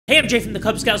Hey, I'm Jay from the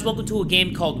Kubz. Welcome to a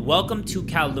game called Welcome to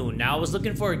Kowloon. Now, I was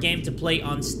looking for a game to play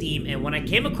on Steam, and when I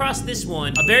came across this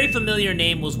one, a very familiar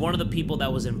name was one of the people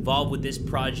that was involved with this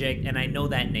project, and I know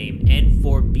that name,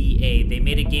 N4BA. They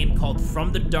made a game called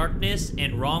From the Darkness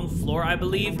and Wrong Floor, I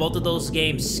believe. Both of those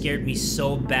games scared me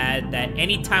so bad that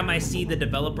anytime I see the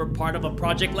developer part of a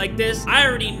project like this, I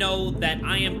already know that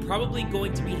I am probably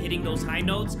going to be hitting those high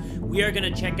notes. We are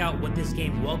gonna check out what this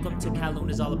game, Welcome to Kowloon,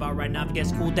 is all about right now. If you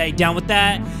guys cool day down with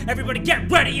that, everybody get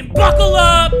ready and buckle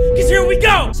up, because here we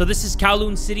go! So this is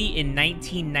Kowloon City in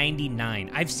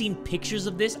 1999. I've seen pictures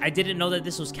of this. I didn't know that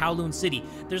this was Kowloon City.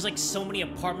 There's like so many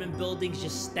apartment buildings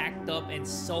just stacked up, and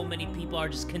so many people are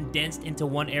just condensed into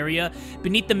one area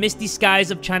beneath the misty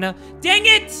skies of China. Dang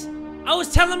it! I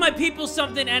was telling my people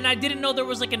something, and I didn't know there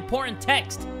was like important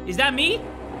text. Is that me?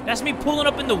 That's me pulling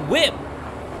up in the whip.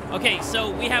 Okay, so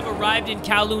we have arrived in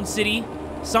Kowloon City.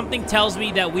 Something tells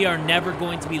me that we are never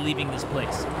going to be leaving this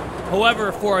place.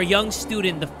 However, for a young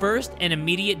student, the first and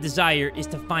immediate desire is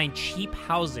to find cheap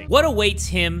housing. What awaits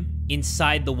him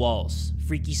inside the walls?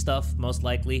 Freaky stuff, most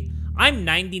likely. I'm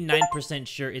 99%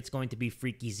 sure it's going to be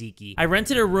freaky zeeky. I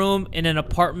rented a room in an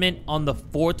apartment on the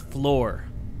 4th floor.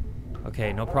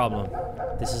 Okay, no problem.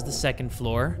 This is the 2nd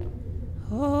floor.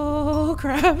 Oh,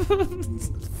 crap.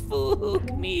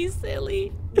 Fuck me,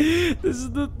 silly. This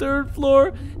is the 3rd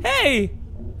floor. Hey,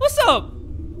 what's up?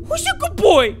 Who's your good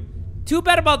boy? Too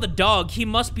bad about the dog. He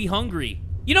must be hungry.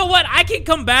 You know what? I can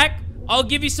come back. I'll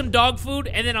give you some dog food,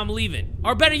 and then I'm leaving.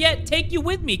 Or better yet, take you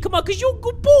with me. Come on, because you're a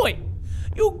good boy.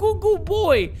 You're a good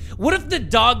boy. What if the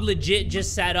dog legit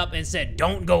just sat up and said,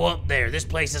 "Don't go up there. This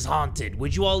place is haunted"?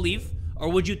 Would you all leave? Or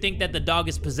would you think that the dog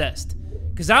is possessed?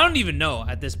 Because I don't even know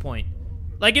at this point.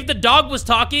 Like, if the dog was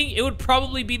talking, it would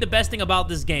probably be the best thing about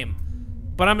this game.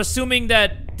 But I'm assuming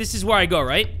that this is where I go,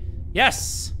 right?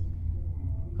 Yes.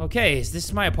 Okay, is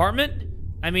this my apartment?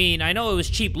 I mean, I know it was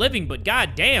cheap living, but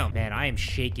goddamn. Man, I am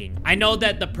shaking. I know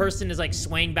that the person is like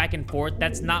swaying back and forth.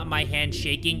 That's not my hand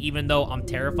shaking, even though I'm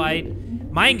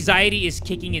terrified. My anxiety is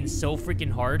kicking in so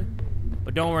freaking hard.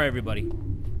 But don't worry, everybody.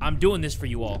 I'm doing this for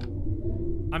you all.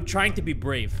 I'm trying to be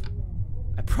brave.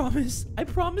 I promise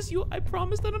you, I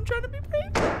promise that I'm trying to be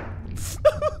brave.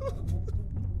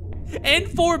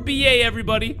 N4BA,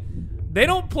 everybody. They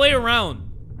don't play around.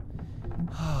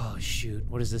 Oh, shoot.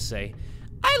 What does this say?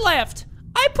 I left.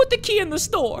 I put the key in the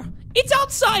store. It's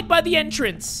outside by the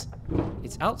entrance.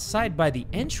 It's outside by the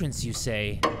entrance, you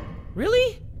say?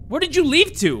 Really? Where did you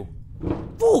leave to?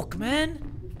 Fuck, man.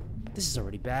 This is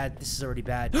already bad. This is already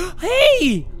bad.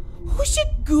 Hey! Who's your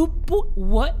good boy?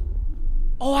 What?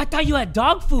 Oh, I thought you had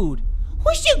dog food.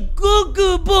 Who's your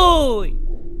good boy?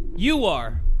 You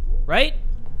are, right?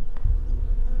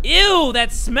 Ew,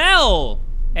 that smell.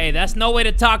 Hey, that's no way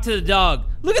to talk to the dog.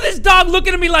 Look at this dog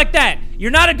looking at me like that. You're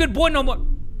not a good boy no more.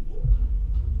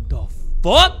 The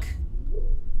fuck?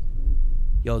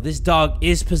 Yo, this dog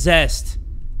is possessed.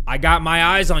 I got my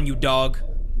eyes on you, dog.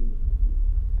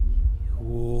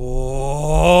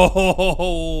 Whoa,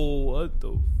 what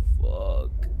the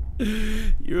fuck?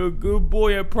 You're a good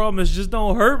boy, I promise. Just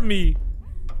don't hurt me.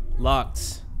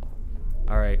 Locked.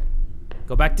 Alright.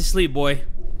 Go back to sleep, boy.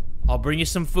 I'll bring you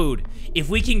some food. If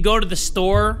we can go to the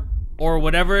store or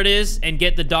whatever it is and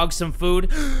get the dog some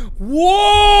food.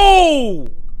 Whoa!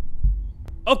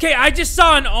 Okay, I just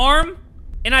saw an arm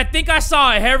and I think I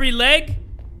saw a hairy leg.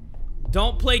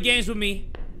 Don't play games with me.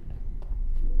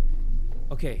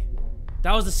 Okay.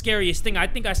 That was the scariest thing. I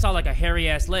think I saw like a hairy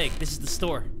ass leg. This is the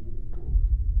store.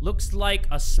 Looks like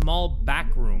a small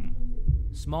back room.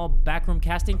 Small back room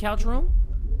casting couch room?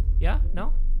 Yeah?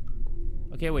 No?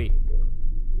 Okay, wait.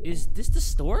 Is this the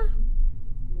store?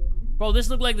 Bro,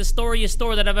 this looked like the storiest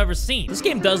store that I've ever seen. This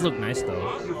game does look nice,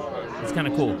 though. It's kind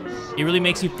of cool. It really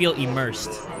makes you feel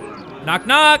immersed. Knock,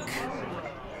 knock!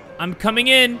 I'm coming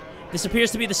in. This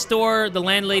appears to be the store the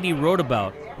landlady wrote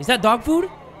about. Is that dog food?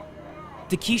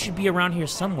 The key should be around here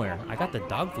somewhere. I got the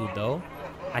dog food, though.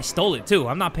 I stole it, too.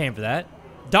 I'm not paying for that.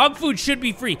 Dog food should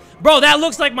be free. Bro, that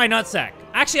looks like my nutsack.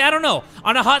 Actually, I don't know.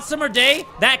 On a hot summer day,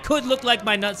 that could look like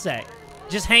my nutsack.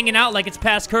 Just hanging out like it's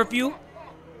past curfew.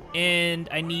 And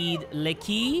I need le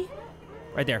key.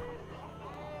 Right there.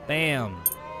 Bam.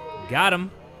 Got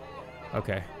him.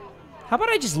 Okay. How about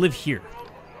I just live here?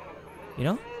 You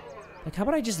know? Like, how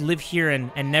about I just live here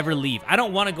and never leave? I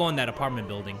don't want to go in that apartment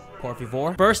building. Por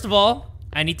favor. First of all,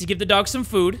 I need to give the dog some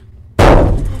food.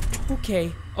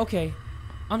 Okay. Okay.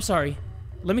 I'm sorry.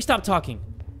 Let me stop talking.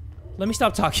 Let me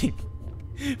stop talking.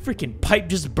 Freaking pipe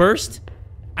just burst.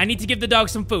 I need to give the dog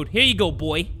some food. Here you go,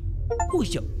 boy.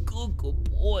 Who's your good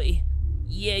boy?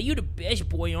 Yeah, you're the best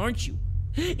boy, aren't you?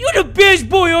 You're the best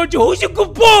boy, aren't you? Who's a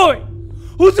good boy?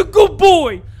 Who's a good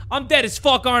boy? I'm dead as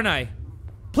fuck, aren't I?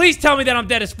 Please tell me that I'm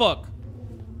dead as fuck.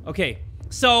 Okay,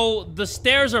 so the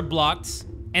stairs are blocked,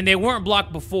 and they weren't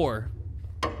blocked before.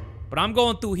 But I'm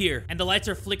going through here, and the lights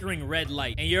are flickering red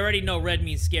light. And you already know red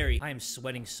means scary. I am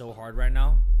sweating so hard right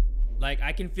now. Like,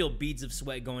 I can feel beads of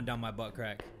sweat going down my butt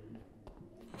crack.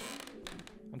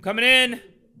 I'm coming in.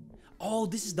 Oh,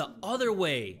 this is the other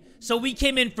way. So we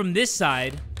came in from this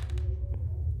side.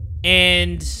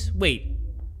 And, wait.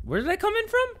 Where did I come in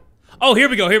from? Oh, here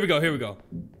we go, here we go, here we go.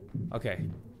 Okay.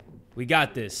 We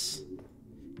got this.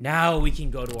 Now we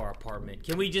can go to our apartment.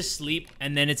 Can we just sleep,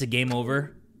 and then it's a game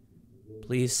over?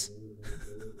 Please.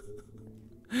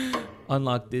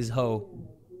 Unlock this hoe.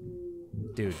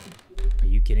 Dude, are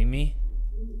you kidding me?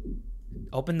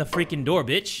 Open the freaking door,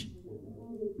 bitch.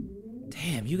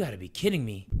 Damn, you gotta be kidding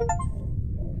me.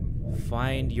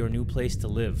 Find your new place to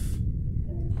live.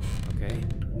 Okay.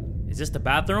 Is this the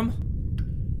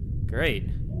bathroom? Great.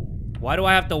 Why do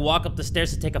I have to walk up the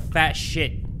stairs to take a fat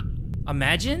shit?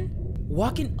 Imagine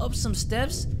walking up some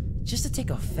steps just to take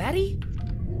a fatty?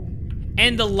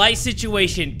 And the light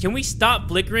situation. Can we stop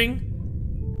flickering?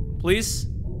 Please?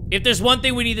 If there's one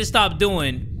thing we need to stop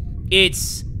doing,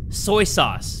 it's soy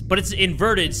sauce. But it's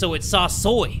inverted, so it's sauce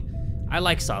soy. I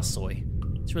like sauce soy.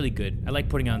 It's really good. I like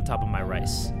putting it on top of my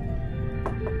rice.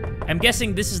 I'm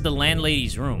guessing this is the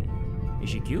landlady's room. Is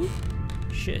she cute?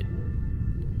 Shit.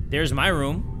 There's my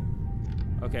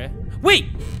room. Okay. Wait!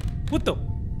 What the?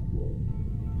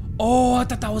 Oh, I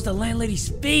thought that was the landlady's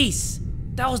face.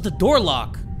 That was the door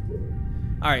lock.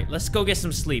 All right, let's go get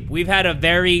some sleep. We've had a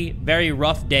very, very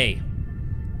rough day.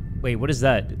 Wait, what is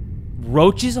that?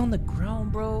 Roaches on the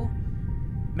ground, bro?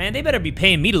 Man, they better be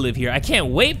paying me to live here. I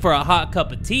can't wait for a hot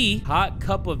cup of tea. Hot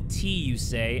cup of tea, you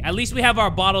say? At least we have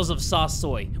our bottles of sauce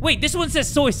soy. Wait, this one says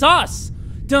soy sauce.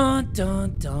 Dun,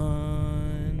 dun,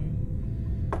 dun.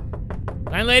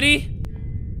 Landlady?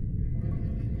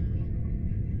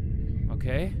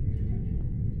 Okay.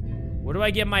 Where do I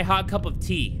get my hot cup of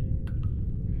tea?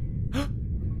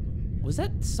 Was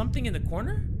that something in the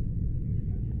corner?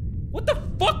 What the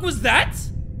fuck was that?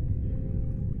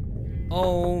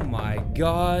 Oh my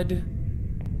god.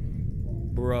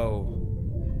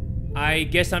 Bro. I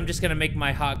guess I'm just gonna make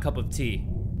my hot cup of tea.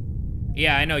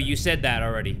 Yeah, I know, you said that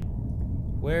already.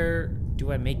 Where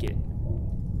do I make it?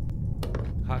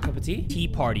 Hot cup of tea? Tea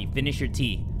party, finish your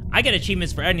tea. I get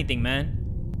achievements for anything, man.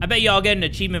 I bet y'all get an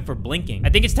achievement for blinking. I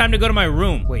think it's time to go to my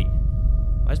room. Wait,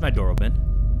 why is my door open?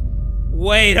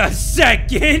 Wait a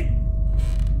second!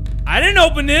 I didn't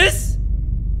open this!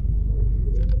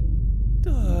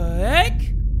 The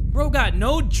heck? Bro got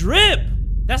no drip!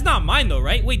 That's not mine though,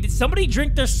 right? Wait, did somebody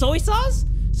drink their soy sauce?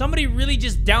 Somebody really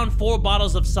just downed 4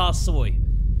 bottles of sauce soy.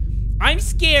 I'm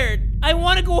scared. I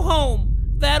want to go home.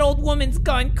 That old woman's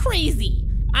gone crazy.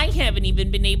 I haven't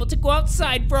even been able to go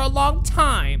outside for a long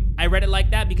time. I read it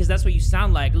like that because that's what you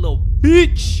sound like, little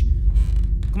bitch.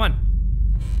 Come on.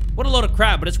 What a load of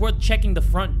crap, but it's worth checking the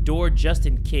front door just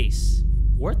in case.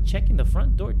 Worth checking the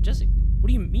front door just in... What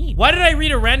do you mean? Why did I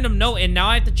read a random note and now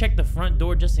I have to check the front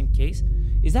door just in case?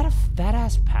 Is that a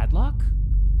fat-ass padlock?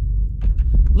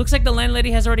 Looks like the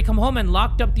landlady has already come home and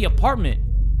locked up the apartment.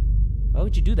 Why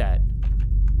would you do that?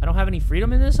 I don't have any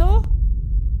freedom in this hole?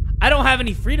 I don't have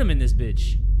any freedom in this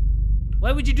bitch.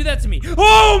 Why would you do that to me?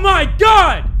 Oh my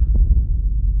god!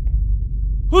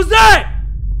 Who's that?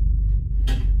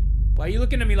 Why are you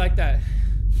looking at me like that?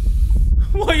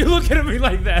 Why are you looking at me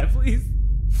like that? Please.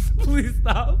 Please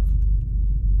stop.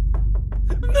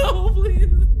 No,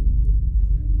 please.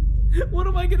 What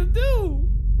am I gonna do?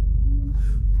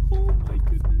 Oh my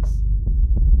goodness.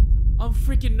 I'm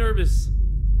freaking nervous.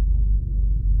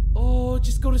 Oh,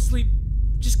 just go to sleep.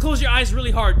 Just close your eyes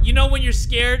really hard. You know when you're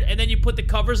scared and then you put the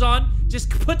covers on? Just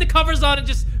put the covers on and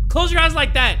just close your eyes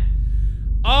like that.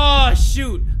 Oh,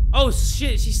 shoot. Oh,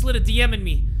 shit. She slid a DM in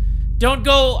me. Don't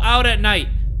go out at night.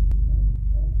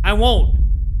 I won't.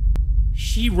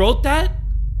 She wrote that?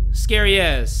 Scary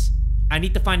ass. I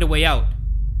need to find a way out.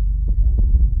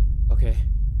 Okay.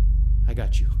 I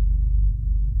got you.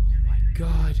 Oh my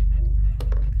god.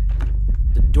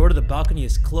 The door to the balcony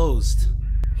is closed.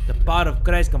 The power of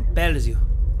Christ compels you.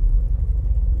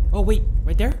 Oh, wait.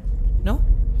 Right there? No?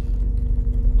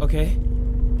 Okay.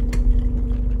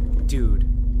 Dude.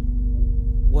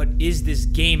 What is this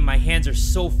game? My hands are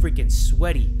so freaking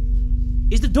sweaty.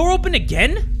 Is the door open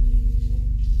again?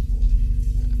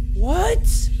 What?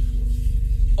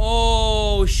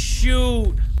 Oh,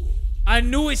 shoot. I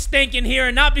knew it stank in here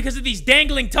and not because of these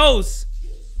dangling toes.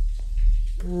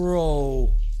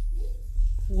 Bro.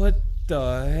 What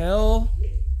the hell?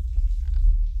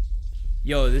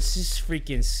 Yo, this is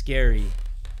freaking scary.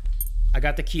 I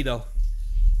got the key though.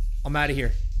 I'm out of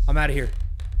here. I'm out of here.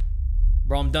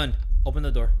 Bro, I'm done. Open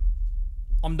the door.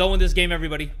 I'm done with this game,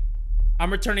 everybody.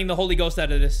 I'm returning the Holy Ghost out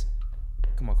of this.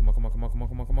 Come on, come on, come on, come on, come on,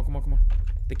 come on, come on, come on, come on.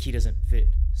 The key doesn't fit.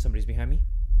 Somebody's behind me.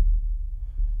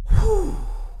 Whew.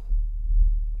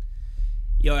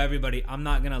 Yo, everybody, I'm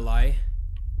not gonna lie.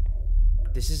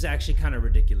 This is actually kind of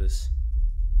ridiculous.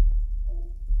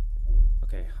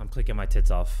 Okay, I'm clicking my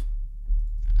tits off.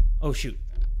 Oh, shoot.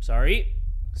 Sorry.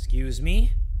 Excuse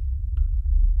me.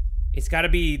 It's gotta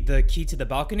be the key to the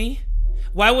balcony.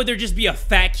 Why would there just be a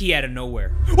fat key out of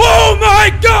nowhere? Oh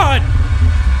my god!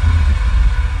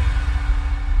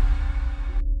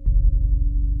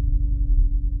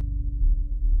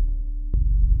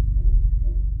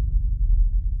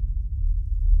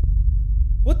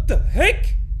 What the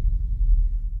heck?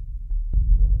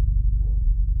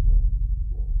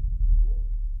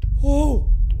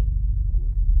 Whoa!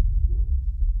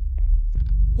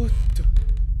 What the?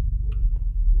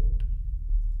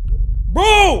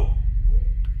 Bro!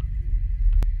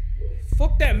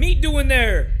 Fuck that meat doing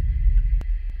there?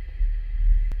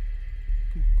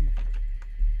 Come on, come on.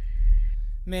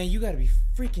 Man, you gotta be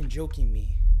freaking joking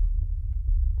me.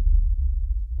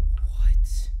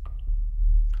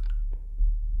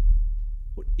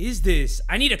 What is this?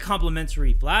 I need a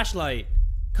complimentary flashlight.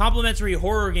 Complimentary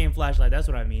horror game flashlight, that's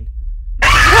what I mean. Oh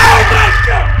my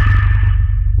god!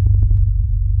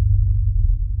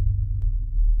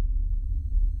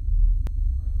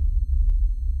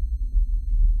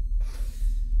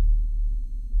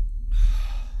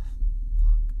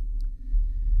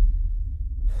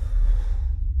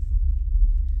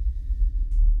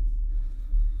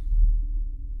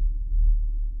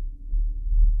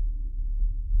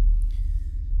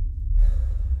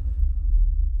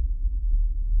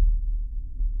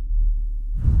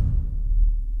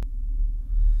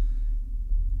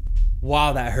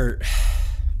 Wow, that hurt.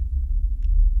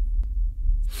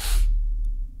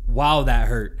 Wow, that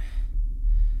hurt.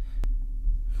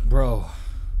 Bro.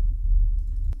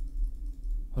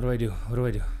 What do I do? What do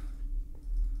I do?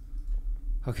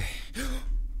 Okay.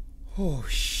 Oh,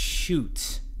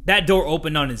 shoot. That door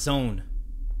opened on its own.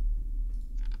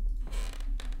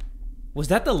 Was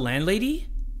that the landlady?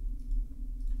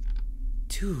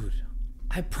 Dude,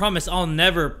 I promise I'll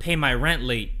never pay my rent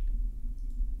late.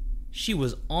 She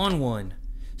was on one.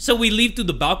 So we leave through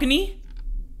the balcony?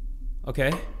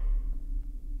 Okay.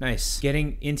 Nice.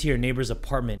 Getting into your neighbor's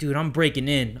apartment. Dude, I'm breaking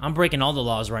in. I'm breaking all the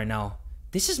laws right now.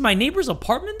 This is my neighbor's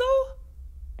apartment,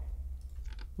 though?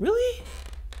 Really?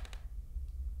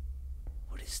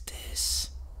 What is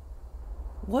this?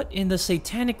 What in the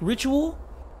satanic ritual?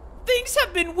 Things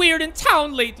have been weird in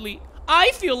town lately.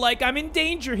 I feel like I'm in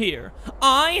danger here.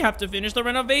 I have to finish the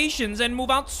renovations and move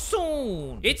out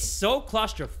soon. It's so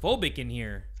claustrophobic in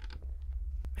here.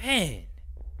 Man.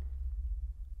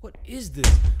 What is this?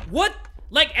 What?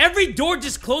 Like every door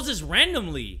just closes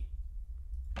randomly.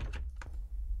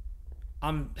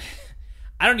 I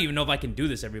don't even know if I can do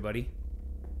this, everybody.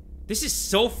 This is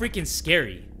so freaking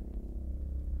scary.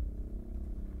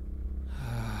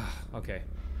 Okay.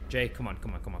 Jay, come on,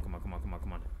 come on, come on, come on, come on, come on,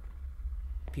 come on.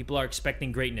 People are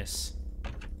expecting greatness.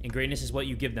 And greatness is what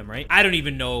you give them, right? I don't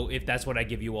even know if that's what I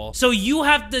give you all. So you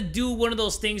have to do one of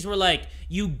those things where like,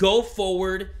 you go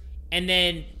forward, and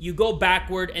then you go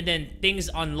backward, and then things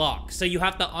unlock. So you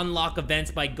have to unlock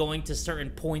events by going to certain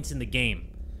points in the game.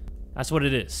 That's what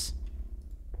it is.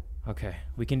 Okay,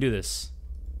 we can do this.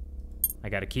 I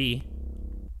got a key.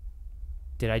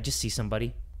 Did I just see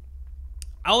somebody?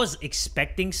 I was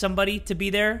expecting somebody to be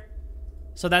there.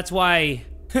 So that's why...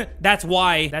 that's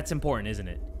why. That's important, isn't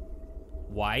it?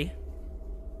 Why?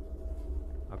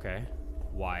 Okay.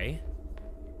 Why?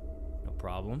 No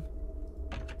problem.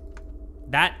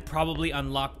 That probably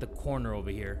unlocked the corner over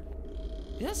here.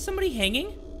 Is that somebody hanging?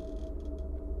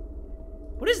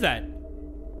 What is that?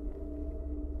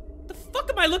 The fuck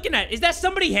am I looking at? Is that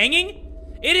somebody hanging?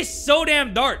 It is so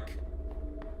damn dark.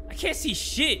 I can't see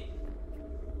shit.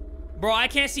 Bro, I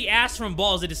can't see ass from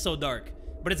balls. It is so dark.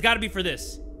 But it's gotta be for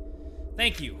this.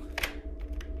 Thank you.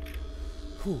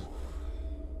 Whew.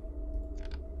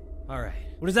 Alright.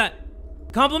 What is that?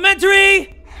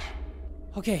 Complimentary!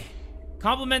 Okay.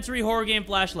 Complimentary horror game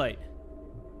flashlight.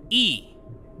 E.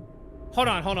 Hold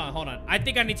on, hold on, hold on. I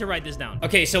think I need to write this down.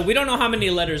 Okay, so we don't know how many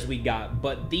letters we got,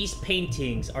 but these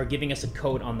paintings are giving us a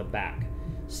code on the back.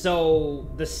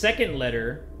 So the second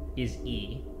letter is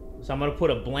E. So I'm gonna put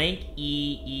a blank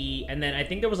E, and then I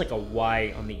think there was like a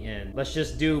Y on the end. Let's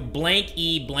just do blank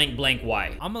E, blank, blank Y.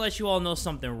 I'm gonna let you all know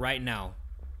something right now.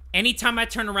 Anytime I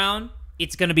turn around,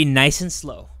 it's gonna be nice and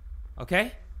slow,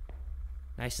 okay?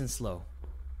 Nice and slow.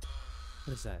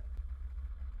 What is that?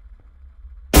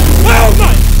 Oh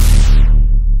my!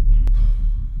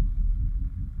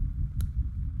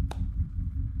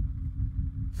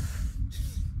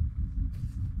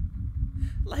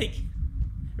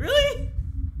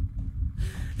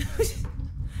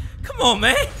 on,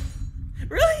 man.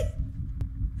 Really?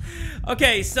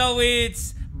 Okay, so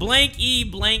it's blank E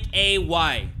blank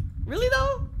AY. Really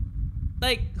though?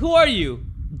 Like, who are you?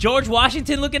 George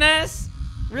Washington looking ass?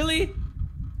 Really?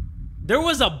 There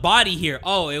was a body here.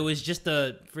 Oh, it was just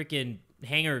a freaking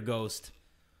hanger ghost.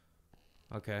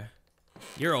 Okay.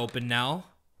 You're open now.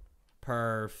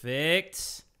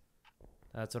 Perfect.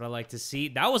 That's what I like to see.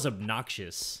 That was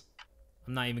obnoxious.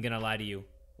 I'm not even gonna lie to you.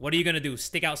 What are you gonna do?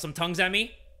 Stick out some tongues at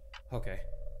me? Okay.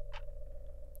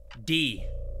 D.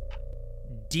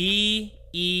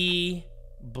 D-E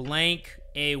blank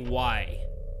A-Y.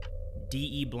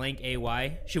 D-E blank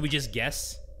A-Y. Should we just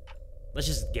guess? Let's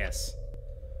just guess.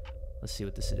 Let's see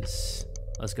what this is.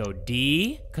 Let's go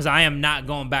D, because I am not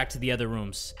going back to the other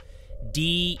rooms.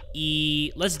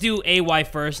 D-E... Let's do A-Y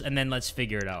first, and then let's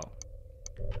figure it out.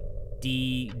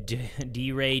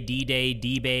 D-Ray, D-Day,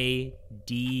 D-Bay,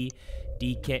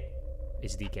 D-K...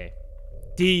 It's D-K.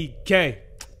 D-K.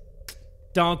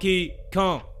 Donkey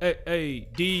Kong. Hey, hey,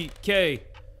 D-K.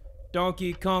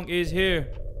 Donkey Kong is here.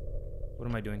 What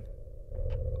am I doing?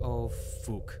 Oh,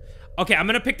 fook. Okay, I'm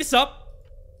gonna pick this up.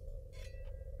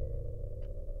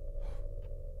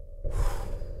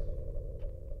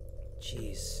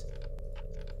 Jeez.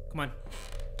 Come on.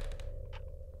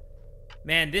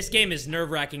 Man, this game is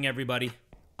nerve-wracking, everybody.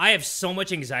 I have so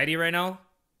much anxiety right now.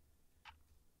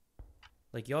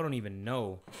 Like, y'all don't even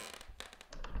know.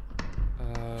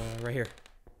 Right here.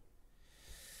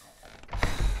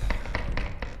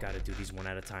 Gotta do these one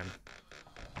at a time.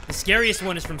 The scariest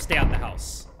one is from Stay Out the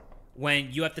House.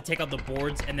 When you have to take out the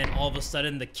boards and then all of a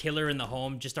sudden the killer in the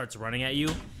home just starts running at you.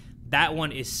 That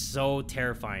one is so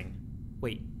terrifying.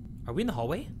 Wait, are we in the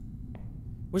hallway?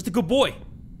 Where's the good boy?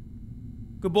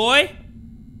 Good boy?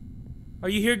 Are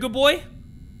you here, good boy?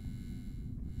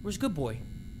 Where's good boy?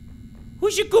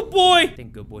 Who's your good boy? I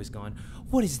think good boy's gone.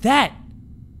 What is that?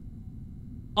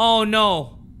 Oh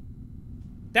no.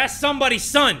 That's somebody's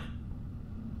son.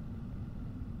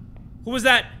 Who was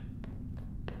that?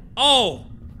 Oh.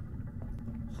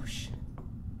 Oh shit.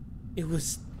 It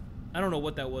was... I don't know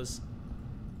what that was.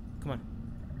 Come on.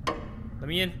 Let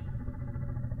me in.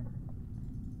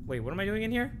 Wait, what am I doing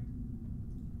in here?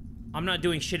 I'm not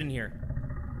doing shit in here.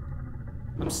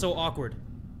 I'm so awkward.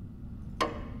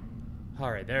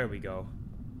 Alright, there we go.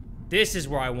 This is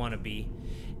where I want to be.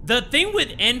 The thing with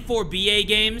N4BA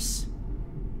games,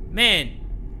 man,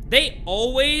 they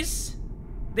always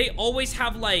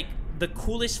have like the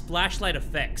coolest flashlight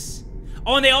effects.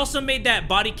 Oh, and they also made that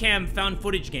body cam found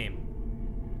footage game.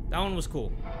 That one was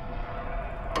cool.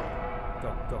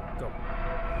 Go, go, go.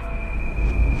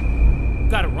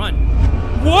 Gotta run.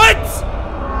 What?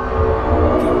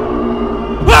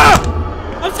 Ah!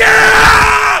 I'm scared!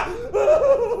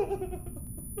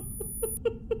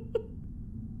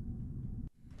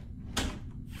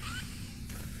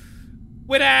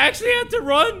 Wait, I actually had to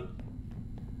run?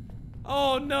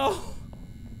 Oh no.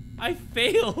 I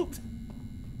failed.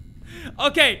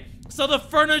 Okay, so the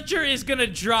furniture is gonna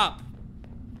drop.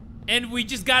 And we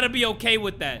just gotta be okay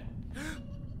with that.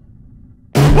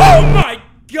 Oh my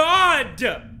god!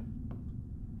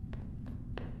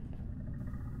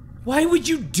 Why would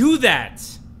you do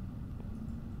that?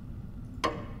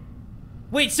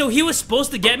 Wait, so he was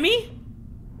supposed to get me?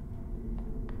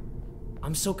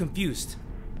 I'm so confused.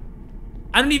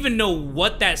 I don't even know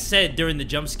what that said during the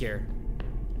jump scare.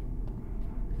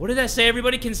 What did that say,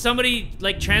 everybody? Can somebody,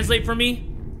 like, translate for me?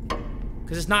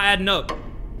 Because it's not adding up.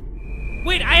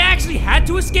 Wait, I actually had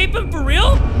to escape him for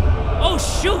real? Oh,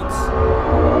 shoot.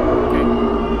 Okay.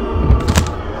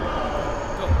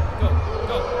 Go, go,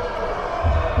 go.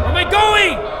 Where am I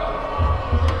going?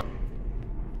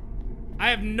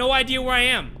 I have no idea where I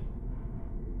am.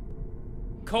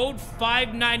 Code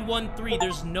 5913.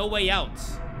 There's no way out.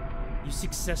 You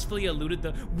successfully eluded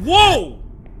the... Whoa!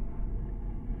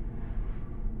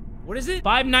 What is it?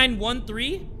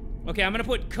 5913? Okay, I'm gonna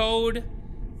put code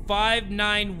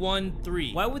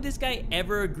 5913. Why would this guy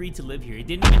ever agree to live here? He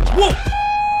didn't even... Whoa!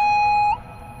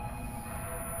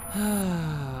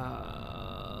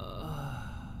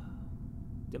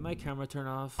 Did my camera turn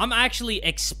off? I'm actually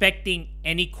expecting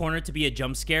any corner to be a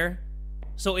jump scare.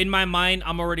 So in my mind,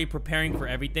 I'm already preparing for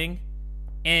everything.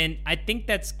 And I think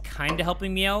that's kind of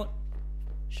helping me out.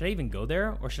 Should I even go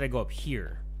there? Or should I go up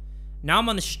here? Now I'm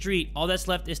on the street. All that's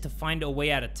left is to find a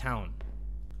way out of town.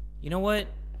 You know what?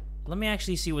 Let me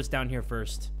actually see what's down here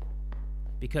first.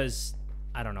 Because,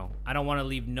 I don't know. I don't want to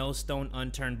leave no stone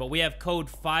unturned. But we have code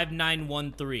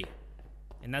 5913.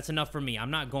 And that's enough for me.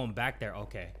 I'm not going back there.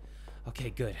 Okay. Okay,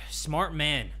 good. Smart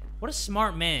man. What a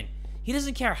smart man. He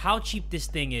doesn't care how cheap this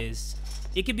thing is.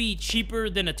 It could be cheaper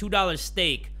than a $2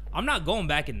 steak. I'm not going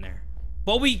back in there.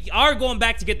 But we are going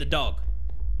back to get the dog.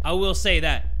 I will say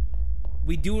that.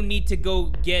 We do need to go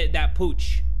get that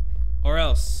pooch. Or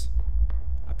else.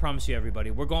 I promise you, everybody.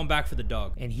 We're going back for the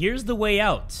dog. And here's the way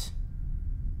out.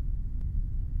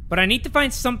 But I need to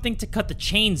find something to cut the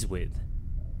chains with.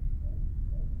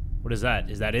 What is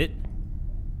that? Is that it?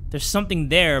 There's something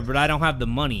there, but I don't have the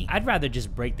money. I'd rather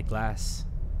just break the glass.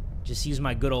 Just use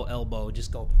my good old elbow.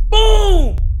 Just go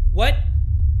boom! What?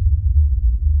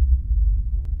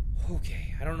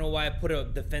 Okay, I don't know why I put a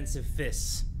defensive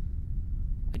fist.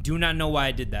 I do not know why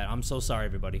I did that. I'm so sorry,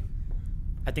 everybody.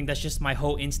 I think that's just my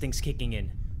whole instincts kicking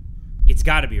in. It's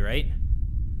gotta be, right?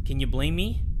 Can you blame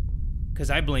me?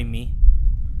 Because I blame me.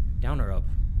 Down or up?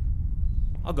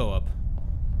 I'll go up.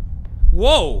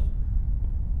 Whoa!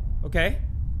 Okay.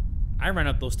 I ran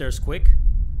up those stairs quick.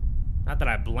 Not that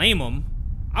I blame them.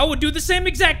 I would do the same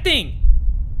exact thing.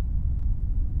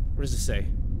 What does it say?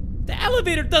 The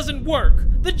elevator doesn't work.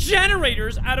 The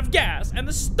generator's out of gas and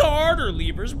the starter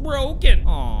lever's broken.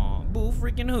 Aw, boo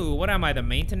freaking who? What am I, the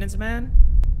maintenance man?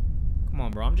 Come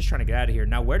on, bro. I'm just trying to get out of here.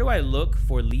 Now, where do I look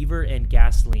for lever and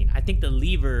gasoline? I think the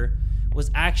lever was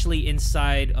actually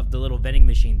inside of the little vending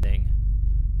machine thing.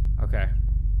 Okay.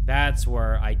 That's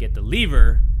where I get the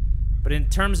lever. But in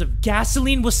terms of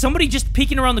gasoline, was somebody just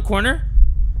peeking around the corner?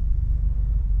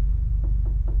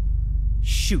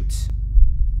 Shoot.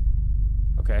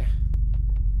 Okay.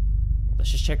 Let's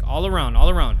just check all around,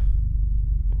 all around.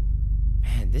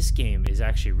 Man, this game is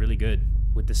actually really good.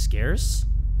 With the scares?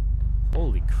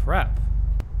 Holy crap.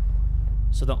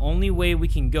 So the only way we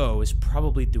can go is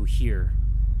probably through here.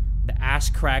 The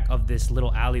ass crack of this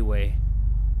little alleyway.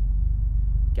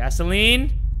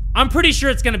 Gasoline? I'm pretty sure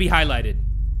it's gonna be highlighted.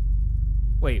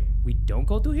 Wait, we don't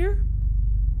go through here?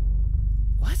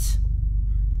 What?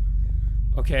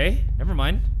 Okay, never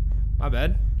mind. My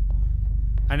bad.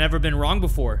 I've never been wrong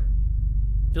before.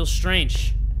 Feels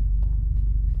strange.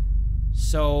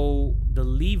 So, the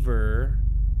lever...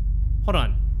 Hold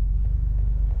on.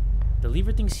 The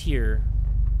lever thing's here.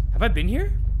 Have I been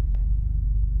here?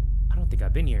 I don't think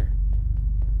I've been here.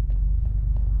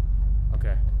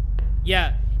 Okay.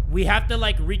 Yeah, we have to,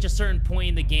 like, reach a certain point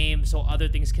in the game so other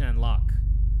things can unlock.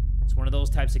 It's one of those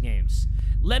types of games.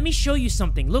 Let me show you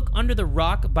something. Look under the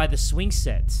rock by the swing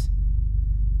set.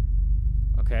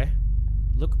 Okay.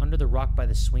 Look under the rock by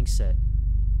the swing set.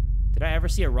 Did I ever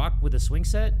see a rock with a swing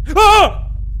set?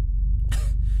 Oh!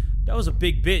 That was a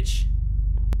big bitch.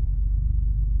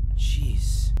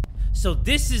 Jeez. So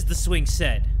this is the swing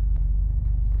set.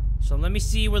 So let me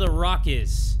see where the rock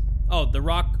is. Oh, the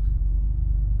rock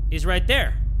is right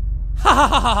there. Ha ha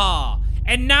ha ha ha!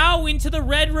 And now into the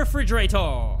red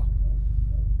refrigerator.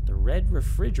 The red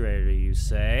refrigerator, you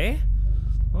say?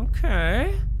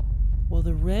 Okay. Well,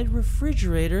 the red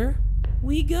refrigerator,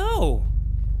 we go.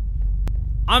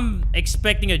 I'm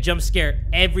expecting a jump scare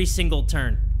every single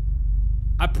turn.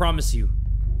 I promise you.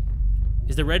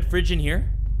 Is the red fridge in here?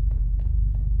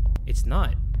 It's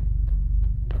not.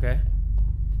 Okay.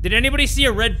 Did anybody see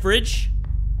a red fridge?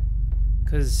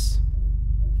 Because,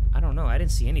 I don't know. I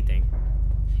didn't see anything.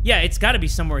 Yeah, it's got to be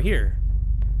somewhere here.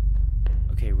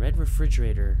 Okay, red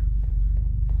refrigerator.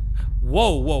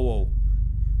 Whoa, whoa, whoa.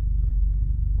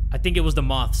 I think it was the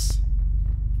moths.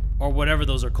 Or whatever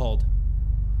those are called.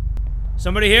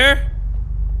 Somebody here?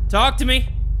 Talk to me.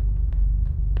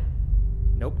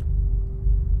 Nope.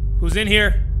 Who's in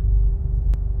here?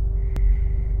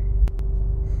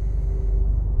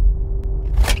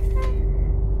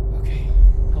 Okay,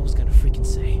 I was gonna freaking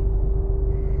say.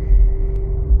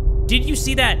 Did you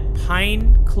see that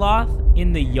pine cloth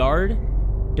in the yard?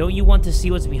 Don't you want to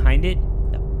see what's behind it?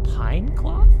 The pine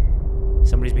cloth?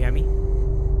 Somebody's behind me.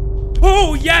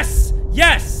 Oh, yes!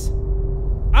 Yes!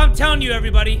 I'm telling you,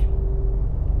 everybody.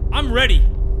 I'm ready.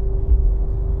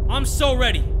 I'm so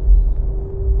ready.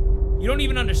 You don't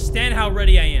even understand how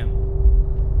ready I am.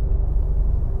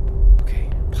 Okay,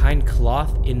 pine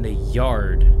cloth in the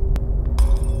yard.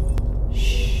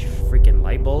 Shh, freaking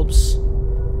light bulbs.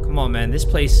 Come on, man, this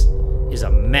place is a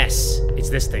mess. It's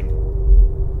this thing.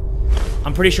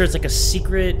 I'm pretty sure it's like a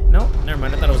secret... No, never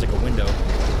mind, I thought it was like a window.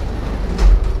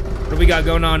 What do we got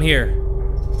going on here?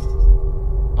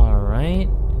 Alright.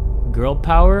 Girl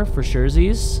power for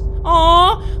surezies.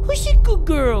 Aw, who's a good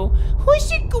girl?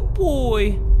 Who's a good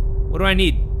boy? What do I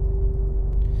need?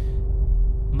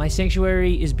 My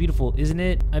sanctuary is beautiful, isn't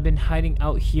it? I've been hiding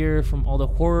out here from all the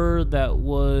horror that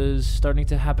was starting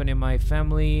to happen in my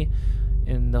family,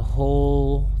 in the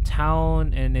whole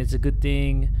town, and it's a good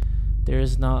thing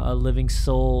there's not a living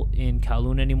soul in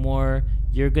Kowloon anymore.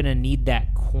 You're gonna need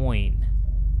that coin.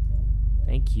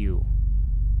 Thank you.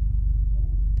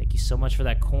 Thank you so much for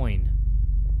that coin.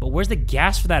 But where's the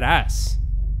gas for that ass?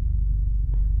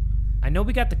 I know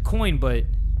we got the coin, but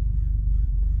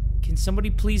can somebody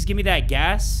please give me that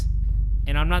gas?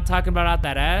 And I'm not talking about out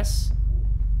that ass.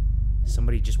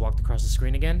 Somebody just walked across the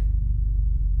screen again.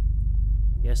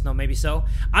 Yes, no, maybe so.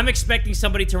 I'm expecting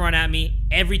somebody to run at me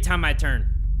every time I turn.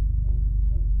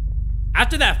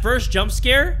 After that first jump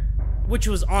scare, which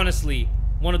was honestly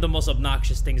one of the most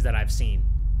obnoxious things that I've seen.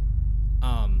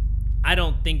 I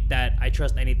don't think that I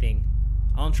trust anything.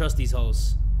 I don't trust these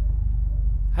hoes.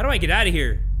 How do I get out of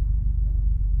here?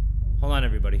 Hold on,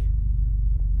 everybody.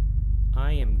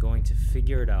 I am going to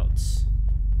figure it out.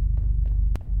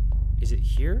 Is it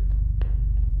here?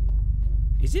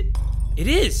 Is it? It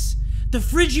is! The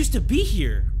fridge used to be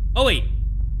here. Oh, wait.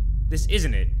 This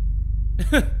isn't it.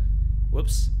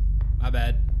 Whoops. My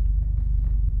bad.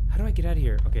 How do I get out of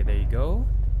here? Okay, there you go.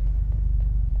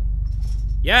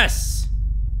 Yes!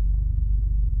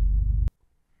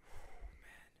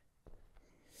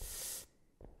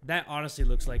 That honestly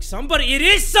looks like somebody. It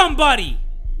is somebody!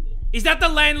 Is that the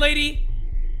landlady?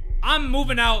 I'm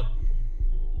moving out.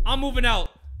 I'm moving out.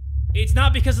 It's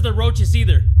not because of the roaches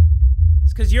either.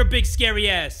 It's because you're big scary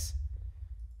ass.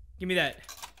 Give me that.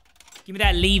 Give me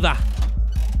that lever.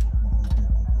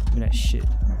 Give me that shit.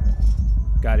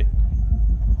 Got it.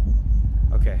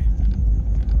 Okay.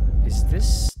 Is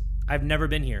this... I've never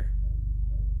been here.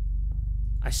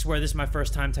 I swear this is my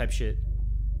first time type shit.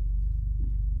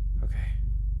 Okay.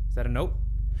 Is that a note?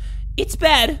 It's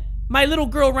bad. My little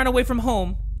girl ran away from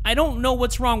home. I don't know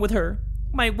what's wrong with her.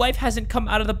 My wife hasn't come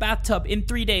out of the bathtub in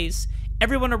 3 days.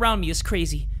 Everyone around me is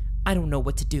crazy. I don't know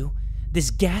what to do. This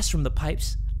gas from the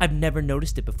pipes, I've never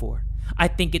noticed it before. I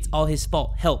think it's all his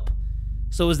fault. Help.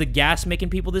 So is the gas making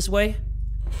people this way?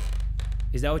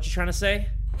 Is that what you're trying to say?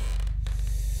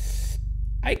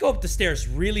 I go up the stairs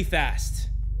really fast.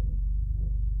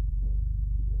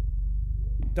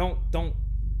 Don't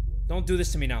do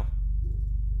this to me now.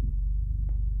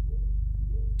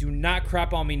 Do not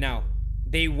crap on me now.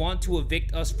 They want to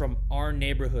evict us from our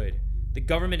neighborhood. The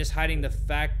government is hiding the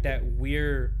fact that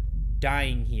we're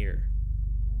dying here.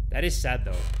 That is sad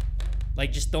though.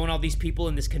 Like just throwing all these people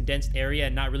in this condensed area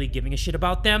and not really giving a shit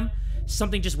about them.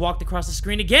 Something just walked across the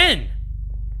screen again.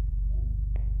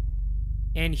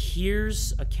 And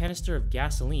here's a canister of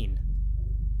gasoline.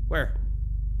 Where?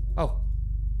 Oh,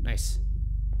 nice.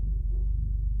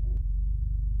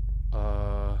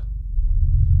 What?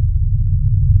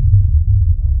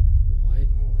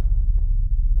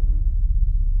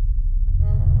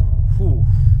 Whew.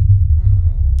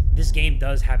 This game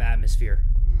does have atmosphere.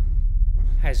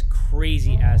 Has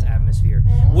crazy ass atmosphere.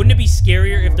 Wouldn't it be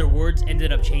scarier if their words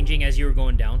ended up changing as you were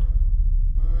going down?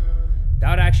 That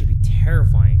would actually be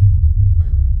terrifying.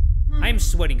 I'm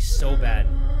sweating so bad.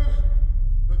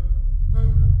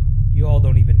 You all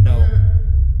don't even know.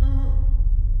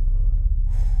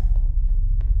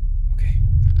 Okay.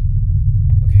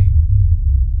 Okay.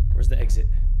 Where's the exit?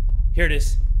 Here it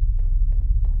is.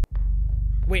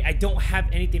 Wait, I don't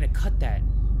have anything to cut that.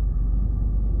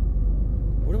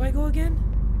 Where do I go again?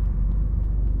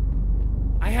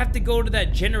 I have to go to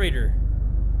that generator.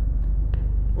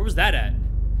 Where was that at?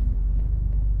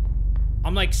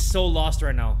 I'm like so lost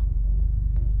right now.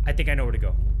 I think I know where to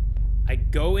go. I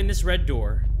go in this red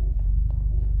door,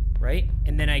 right?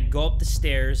 And then I go up the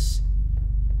stairs.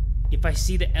 If I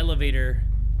see the elevator,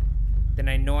 then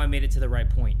I know I made it to the right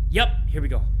point. Yep, here we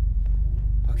go.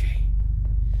 Okay.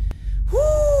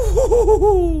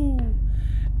 Woo!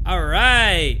 All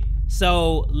right.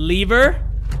 So, lever,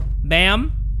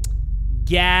 bam,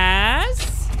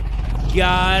 gas,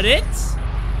 got it.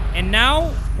 And now,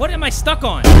 what am I stuck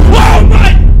on? Oh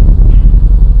my!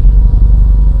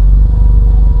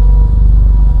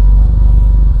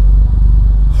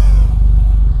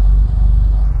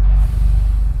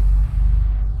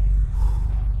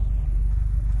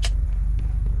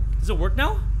 Does it work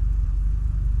now?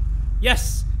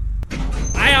 Yes.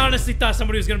 I honestly thought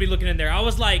somebody was gonna be looking in there. I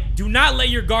was like, do not let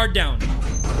your guard down.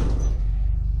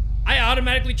 I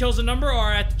automatically chose a number, or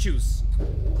I had to choose.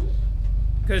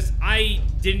 Because I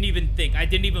didn't even think. I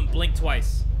didn't even blink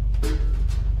twice.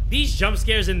 These jump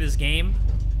scares in this game.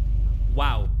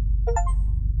 Wow.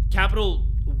 Capital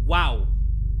wow.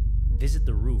 Visit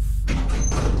the roof.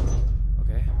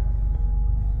 Okay.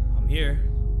 I'm here.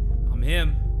 I'm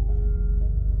him.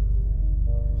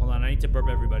 Hold on, I need to burp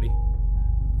everybody.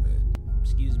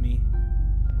 Excuse me.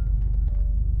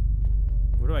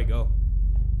 Where do I go?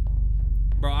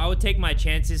 Bro, I would take my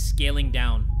chances scaling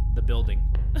down the building.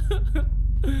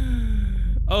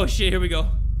 Oh shit, here we go.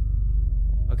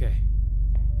 Okay.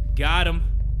 Got him.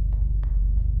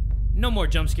 No more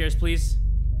jump scares, please.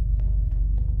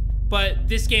 But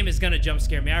this game is gonna jump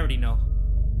scare me, I already know.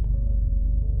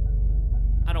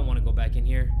 I don't don't want to go back in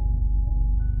here.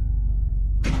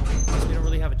 Guess we don't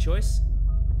really have a choice.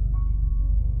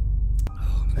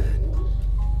 Oh, man.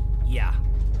 Yeah.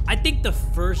 I think the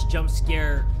first jump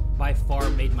scare by far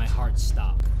made my heart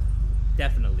stop.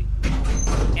 Definitely.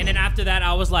 And then after that,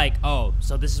 I was like, oh,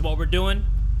 so this is what we're doing?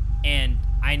 And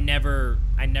I never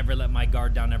let my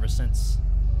guard down ever since.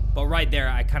 But right there,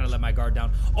 I kind of let my guard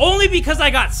down. Only because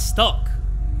I got stuck.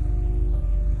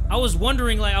 I was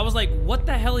wondering, like, I was like, what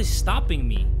the hell is stopping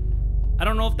me? I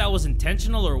don't know if that was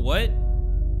intentional or what.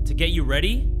 To get you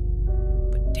ready.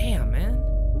 But damn,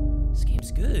 man. This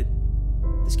game's good.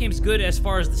 This game's good as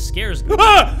far as the scares go.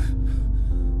 Ah!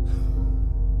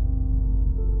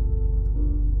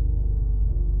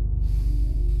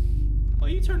 Oh,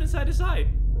 you turned side to side.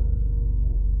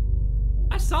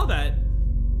 I saw that.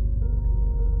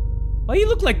 Why you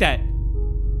look like that?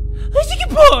 Who's a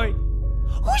good boy?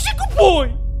 Who's a good boy?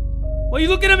 Why you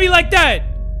looking at me like that?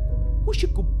 Who's a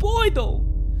good boy though?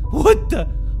 What the?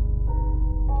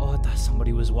 Oh, I thought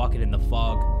somebody was walking in the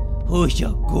fog. Who's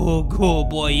a good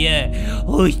boy? Yeah.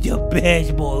 Who's the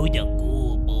best boy? Who's the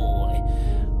good boy?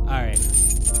 All right.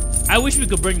 I wish we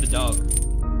could bring the dog,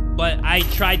 but I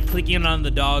tried clicking on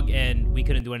the dog and we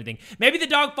couldn't do anything. Maybe the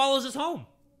dog follows us home.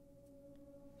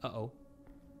 Uh-oh.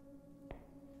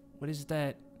 What is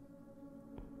that?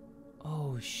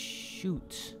 Oh,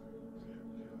 shoot.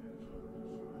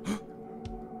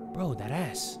 Bro, that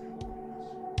ass.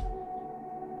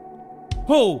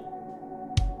 Oh!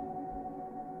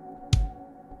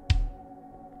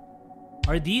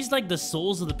 Are these like the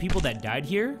souls of the people that died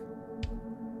here?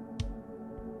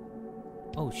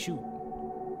 Oh, shoot.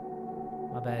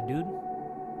 My bad, dude.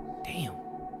 Damn.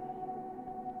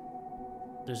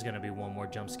 There's gonna be one more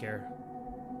jump scare.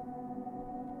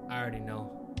 I already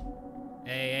know.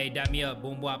 Hey, dap me up.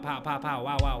 Boom, boom, pow, pow, pow.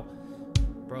 Wow, wow.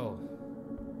 Bro.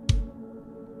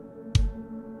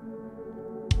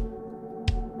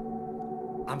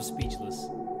 I'm speechless.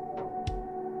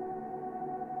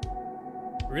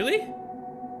 Really?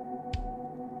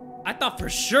 I thought for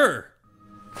sure.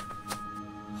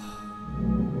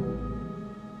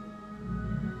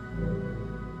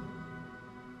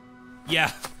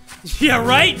 Yeah. Yeah,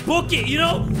 right? Book it, you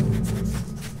know?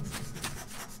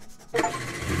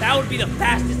 That would be the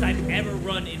fastest I'd ever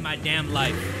run in my damn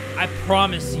life. I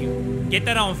promise you. Get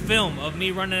that on film of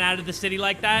me running out of the city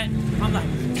like that. I'm like...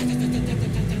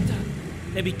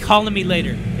 They'd be calling me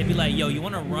later. They'd be like, yo, you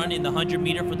want to run in the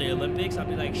 100-meter for the Olympics? I'd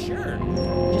be like, sure.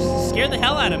 Just scare the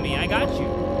hell out of me. I got you.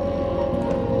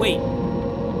 Wait.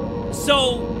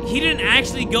 So, he didn't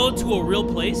actually go to a real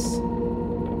place?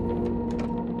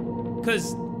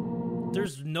 Because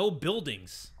there's no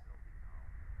buildings.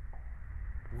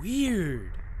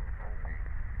 Weird.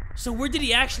 So where did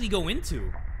he actually go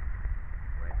into?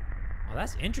 Oh,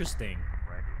 that's interesting.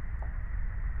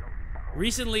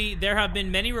 Recently, there have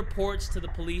been many reports to the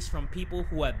police from people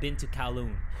who have been to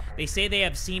Kowloon. They say they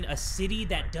have seen a city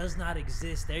that does not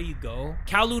exist. There you go.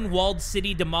 Kowloon walled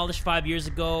city demolished 5 years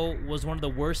ago was one of the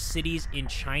worst cities in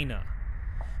China.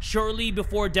 Shortly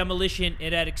before demolition,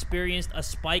 it had experienced a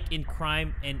spike in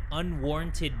crime and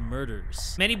unwarranted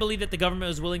murders. Many believe that the government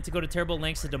was willing to go to terrible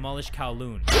lengths to demolish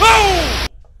Kowloon. Oh!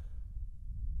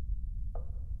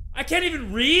 I can't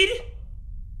even read?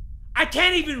 I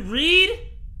can't even read?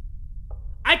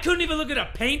 I couldn't even look at a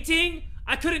painting?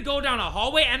 I couldn't go down a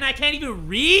hallway and I can't even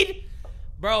read?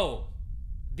 Bro,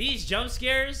 these jump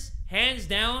scares, hands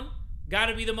down,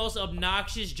 gotta be the most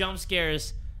obnoxious jump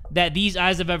scares that these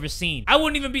eyes have ever seen. I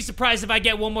wouldn't even be surprised if I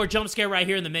get one more jump scare right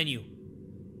here in the menu.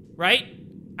 Right?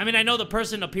 I mean, I know the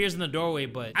person appears in the doorway,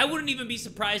 but I wouldn't even be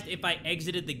surprised if I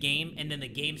exited the game and then the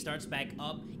game starts back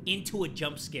up into a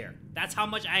jump scare. That's how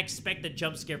much I expect a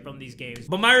jump scare from these games.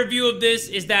 But my review of this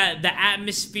is that the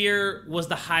atmosphere was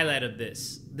the highlight of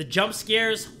this. The jump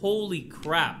scares, holy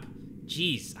crap.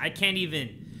 Jeez, I can't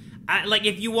even... like,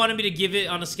 if you wanted me to give it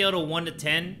on a scale of 1 to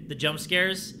 10, the jump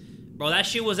scares, bro, that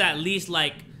shit was at least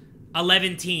like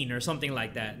 11 or something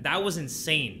like that. That was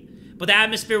insane. But the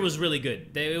atmosphere was really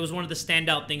good. It was one of the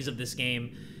standout things of this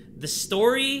game. The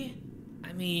story,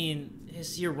 I mean,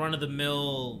 it's your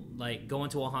run-of-the-mill, like, go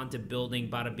into a haunted building,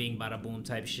 bada bing, bada boom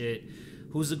type shit.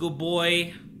 Who's a good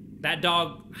boy? That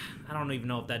dog, I don't even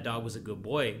know if that dog was a good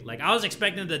boy. Like, I was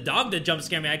expecting the dog to jump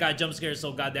scare me. I got jump scared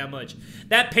so goddamn much.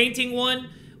 That painting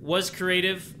one was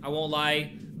creative, I won't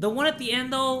lie. The one at the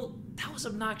end, though, that was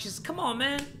obnoxious. Come on,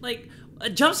 man. Like,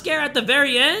 a jump scare at the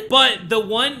very end? But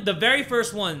the very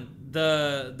first one,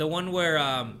 the one where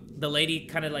the lady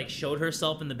kind of like showed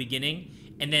herself in the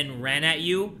beginning and then ran at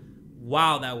you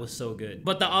Wow, that was so good.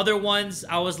 But the other ones,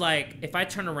 I was like, if I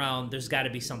turn around, there's got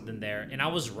to be something there. And I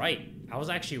was right. I was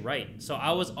actually right. So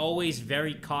I was always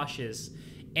very cautious.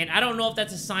 And I don't know if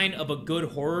that's a sign of a good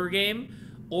horror game,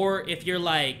 or if you're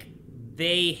like,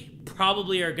 they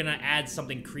probably are gonna add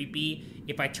something creepy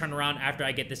if I turn around after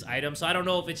I get this item. So I don't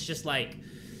know if it's just like,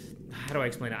 how do I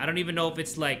explain it? I don't even know if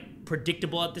it's like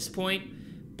predictable at this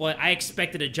point, but I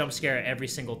expected a jump scare at every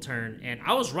single turn, and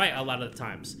I was right a lot of the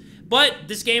times. But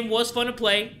this game was fun to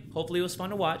play. Hopefully it was fun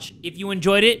to watch. If you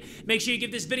enjoyed it, make sure you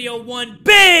give this video one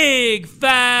big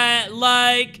fat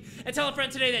like, and tell a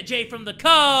friend today that Jay from the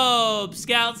Kubz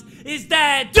Scouts is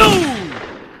that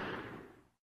dude!